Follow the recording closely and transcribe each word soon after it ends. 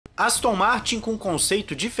Aston Martin com um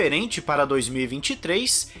conceito diferente para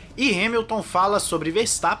 2023 e Hamilton fala sobre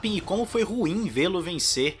Verstappen e como foi ruim vê-lo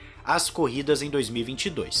vencer as corridas em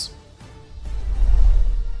 2022.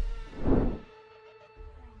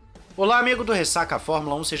 Olá amigo do Ressaca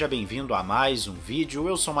Fórmula 1, seja bem-vindo a mais um vídeo.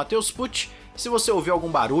 Eu sou Matheus Pucci. Se você ouvir algum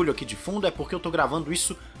barulho aqui de fundo é porque eu tô gravando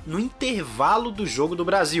isso no intervalo do Jogo do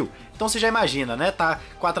Brasil. Então você já imagina, né? Tá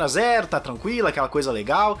 4 a 0, tá tranquilo, aquela coisa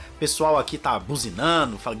legal, o pessoal aqui tá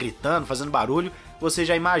buzinando, gritando, fazendo barulho, você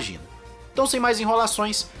já imagina. Então sem mais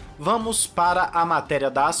enrolações, vamos para a matéria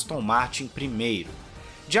da Aston Martin primeiro.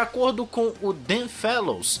 De acordo com o Dan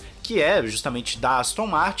Fellows, que é justamente da Aston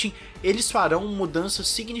Martin, eles farão mudanças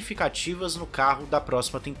significativas no carro da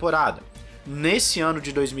próxima temporada. Nesse ano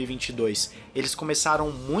de 2022, eles começaram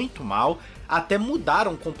muito mal, até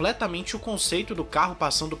mudaram completamente o conceito do carro,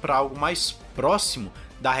 passando para algo mais próximo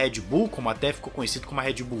da Red Bull, como até ficou conhecido como a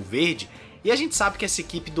Red Bull Verde. E a gente sabe que essa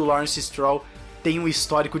equipe do Lawrence Stroll tem um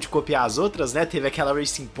histórico de copiar as outras, né? Teve aquela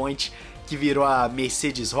Racing Point que virou a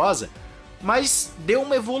Mercedes Rosa, mas deu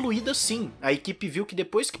uma evoluída sim. A equipe viu que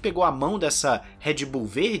depois que pegou a mão dessa Red Bull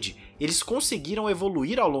Verde, eles conseguiram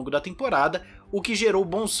evoluir ao longo da temporada, o que gerou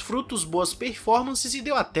bons frutos, boas performances e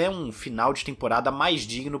deu até um final de temporada mais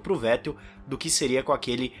digno para o Vettel do que seria com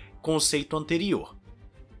aquele conceito anterior.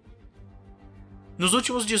 Nos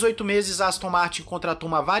últimos 18 meses, a Aston Martin contratou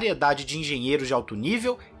uma variedade de engenheiros de alto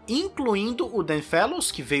nível, incluindo o Dan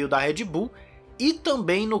Fellows, que veio da Red Bull, e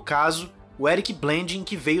também, no caso, o Eric Blanding,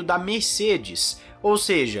 que veio da Mercedes. Ou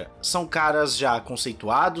seja, são caras já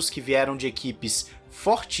conceituados, que vieram de equipes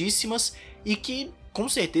fortíssimas e que com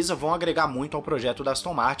certeza vão agregar muito ao projeto da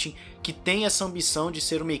Aston Martin, que tem essa ambição de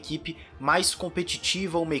ser uma equipe mais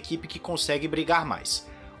competitiva, uma equipe que consegue brigar mais.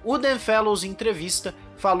 O Dan Fellows, em entrevista,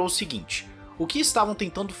 falou o seguinte: o que estavam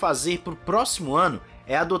tentando fazer para o próximo ano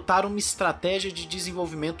é adotar uma estratégia de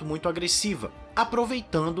desenvolvimento muito agressiva,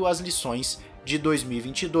 aproveitando as lições de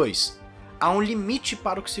 2022. Há um limite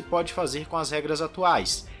para o que se pode fazer com as regras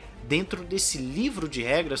atuais. Dentro desse livro de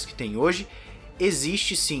regras que tem hoje,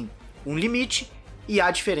 existe sim um limite e há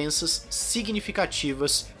diferenças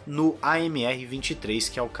significativas no AMR 23,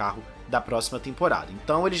 que é o carro da próxima temporada.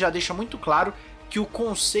 Então ele já deixa muito claro que o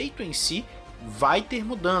conceito em si vai ter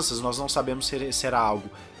mudanças. Nós não sabemos se será algo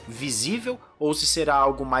visível ou se será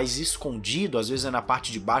algo mais escondido, às vezes é na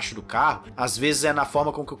parte de baixo do carro, às vezes é na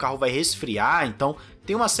forma com que o carro vai resfriar. Então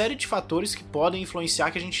tem uma série de fatores que podem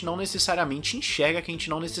influenciar, que a gente não necessariamente enxerga, que a gente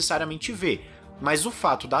não necessariamente vê. Mas o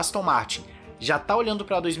fato da Aston Martin já tá olhando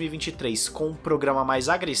para 2023 com um programa mais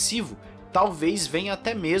agressivo, talvez venha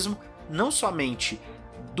até mesmo não somente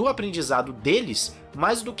do aprendizado deles,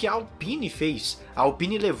 mas do que a Alpine fez. A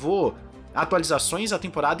Alpine levou atualizações a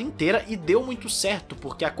temporada inteira e deu muito certo,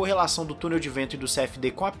 porque a correlação do túnel de vento e do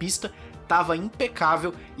CFD com a pista estava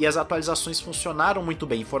impecável e as atualizações funcionaram muito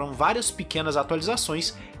bem. Foram várias pequenas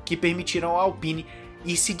atualizações que permitiram a Alpine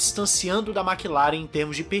ir se distanciando da McLaren em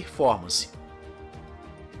termos de performance.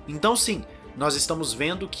 Então sim, nós estamos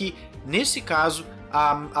vendo que, nesse caso,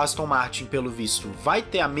 a Aston Martin, pelo visto, vai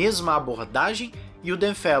ter a mesma abordagem e o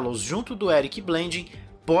Dan Fellows, junto do Eric Blanding,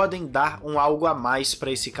 podem dar um algo a mais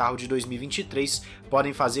para esse carro de 2023,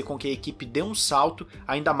 podem fazer com que a equipe dê um salto,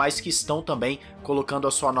 ainda mais que estão também colocando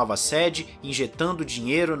a sua nova sede, injetando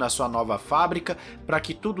dinheiro na sua nova fábrica, para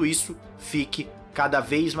que tudo isso fique cada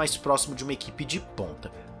vez mais próximo de uma equipe de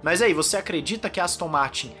ponta. Mas aí, você acredita que a Aston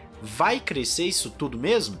Martin vai crescer isso tudo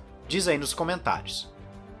mesmo? Diz aí nos comentários.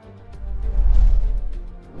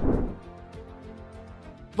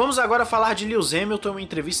 Vamos agora falar de Lewis Hamilton, uma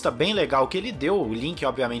entrevista bem legal que ele deu. O link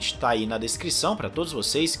obviamente está aí na descrição para todos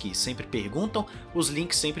vocês que sempre perguntam, os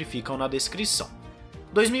links sempre ficam na descrição.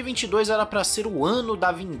 2022 era para ser o ano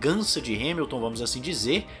da vingança de Hamilton, vamos assim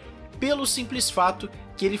dizer, pelo simples fato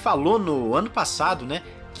que ele falou no ano passado, né,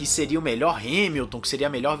 que seria o melhor Hamilton, que seria a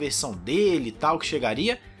melhor versão dele e tal, que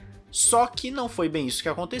chegaria. Só que não foi bem isso que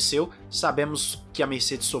aconteceu. Sabemos que a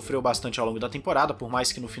Mercedes sofreu bastante ao longo da temporada, por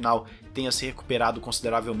mais que no final tenha se recuperado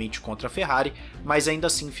consideravelmente contra a Ferrari, mas ainda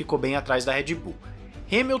assim ficou bem atrás da Red Bull.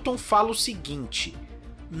 Hamilton fala o seguinte: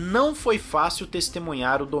 não foi fácil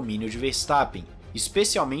testemunhar o domínio de Verstappen,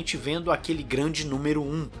 especialmente vendo aquele grande número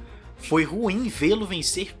 1. Foi ruim vê-lo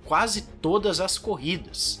vencer quase todas as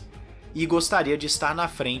corridas, e gostaria de estar na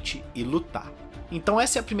frente e lutar. Então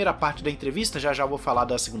essa é a primeira parte da entrevista, já vou falar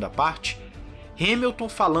da segunda parte. Hamilton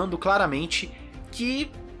falando claramente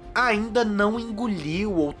que ainda não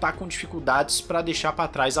engoliu ou está com dificuldades para deixar para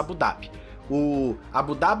trás Abu Dhabi. O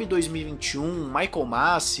Abu Dhabi 2021, Michael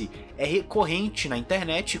Masi, é recorrente na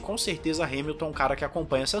internet e com certeza Hamilton é um cara que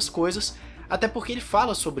acompanha essas coisas. até porque ele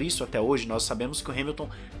fala sobre isso até hoje. Nós sabemos que o Hamilton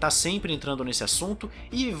tá sempre entrando nesse assunto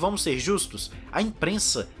e, vamos ser justos, a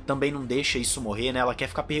imprensa também não deixa isso morrer, né? Ela quer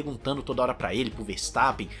ficar perguntando toda hora pra ele, pro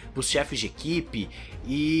Verstappen, pros chefes de equipe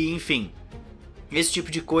e, enfim, esse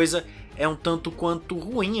tipo de coisa é um tanto quanto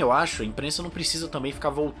ruim, eu acho. A imprensa não precisa também ficar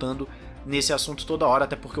voltando nesse assunto toda hora,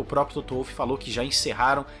 até porque o próprio Toto Wolff falou que já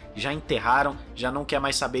encerraram, já enterraram, já não quer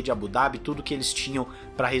mais saber de Abu Dhabi, tudo que eles tinham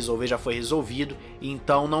para resolver já foi resolvido,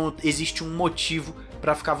 então não existe um motivo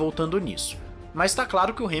para ficar voltando nisso. Mas tá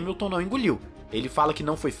claro que o Hamilton não engoliu. Ele fala que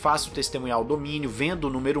não foi fácil testemunhar o domínio, vendo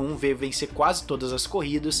o número 1 vencer quase todas as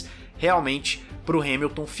corridas, realmente pro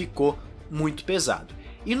Hamilton ficou muito pesado.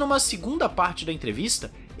 E numa segunda parte da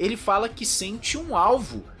entrevista, ele fala que sente um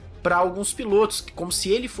alvo para alguns pilotos, como se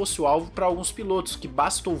ele fosse o alvo para alguns pilotos, que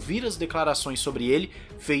basta ouvir as declarações sobre ele,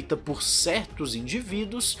 feitas por certos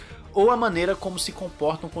indivíduos, ou a maneira como se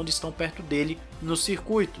comportam quando estão perto dele nos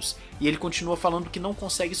circuitos. E ele continua falando que não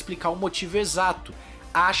consegue explicar o motivo exato,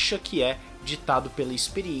 acha que é ditado pela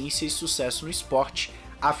experiência e sucesso no esporte.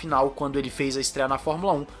 Afinal, quando ele fez a estreia na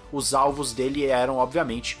Fórmula 1, os alvos dele eram,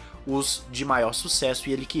 obviamente, os de maior sucesso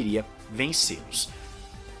e ele queria vencê-los.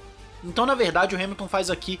 Então, na verdade, o Hamilton faz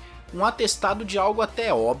aqui um atestado de algo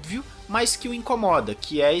até óbvio, mas que o incomoda,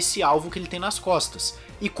 que é esse alvo que ele tem nas costas.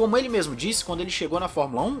 E como ele mesmo disse, quando ele chegou na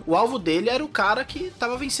Fórmula 1, o alvo dele era o cara que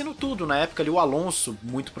estava vencendo tudo. Na época ali, o Alonso,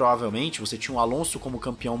 muito provavelmente, você tinha o Alonso como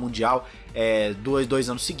campeão mundial dois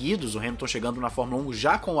anos seguidos, o Hamilton chegando na Fórmula 1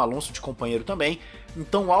 já com o Alonso de companheiro também.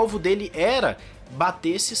 Então o alvo dele era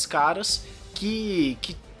bater esses caras que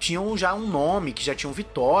tinham já um nome, que já tinham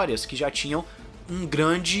vitórias, que já tinham um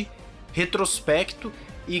grande retrospecto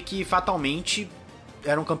e que fatalmente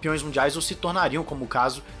eram campeões mundiais ou se tornariam, como o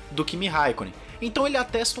caso do Kimi Raikkonen. Então ele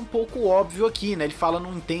atesta um pouco óbvio aqui, né? Ele fala,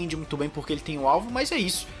 não entende muito bem porque ele tem o alvo, mas é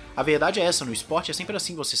isso. A verdade é essa, no esporte é sempre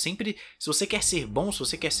assim, se você quer ser bom, se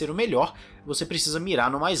você quer ser o melhor, você precisa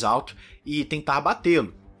mirar no mais alto e tentar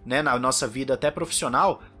batê-lo, né? Na nossa vida até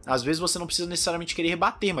profissional, às vezes você não precisa necessariamente querer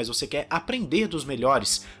bater, mas você quer aprender dos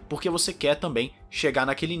melhores, porque você quer também chegar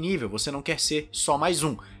naquele nível, você não quer ser só mais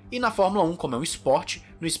um. E na Fórmula 1, como é um esporte,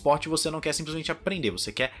 no esporte você não quer simplesmente aprender,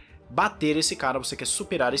 você quer bater esse cara, você quer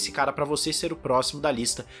superar esse cara para você ser o próximo da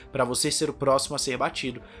lista, para você ser o próximo a ser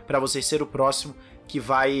batido, para você ser o próximo que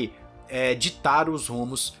vai ditar os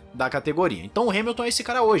rumos da categoria. Então o Hamilton é esse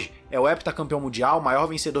cara hoje, é o heptacampeão mundial, maior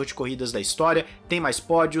vencedor de corridas da história, tem mais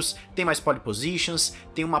pódios, tem mais pole positions,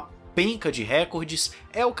 tem uma penca de recordes,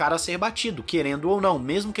 é o cara a ser batido, querendo ou não,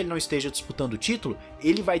 mesmo que ele não esteja disputando o título,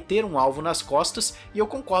 ele vai ter um alvo nas costas, e eu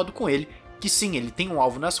concordo com ele, que sim, ele tem um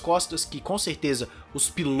alvo nas costas, que com certeza os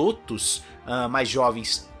pilotos mais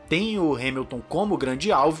jovens têm o Hamilton como grande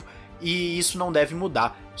alvo, e isso não deve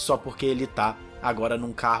mudar, só porque ele tá agora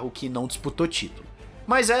num carro que não disputou título.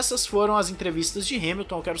 Mas essas foram as entrevistas de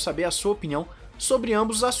Hamilton, eu quero saber a sua opinião sobre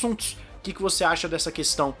ambos os assuntos. O que você acha dessa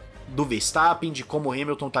questão do Verstappen, de como o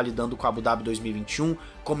Hamilton tá lidando com a Abu Dhabi 2021,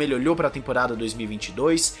 como ele olhou para a temporada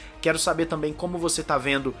 2022. Quero saber também como você tá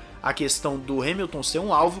vendo a questão do Hamilton ser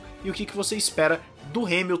um alvo e o que você espera do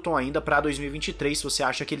Hamilton ainda para 2023, se você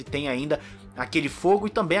acha que ele tem ainda aquele fogo e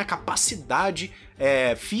também a capacidade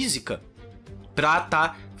física para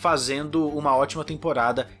tá fazendo uma ótima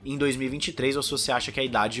temporada em 2023, ou se você acha que a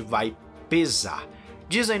idade vai pesar.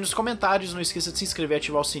 Diz aí nos comentários, não esqueça de se inscrever e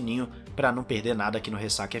ativar o sininho para não perder nada aqui no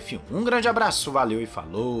Ressaca F1. Um grande abraço, valeu e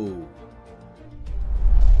falou!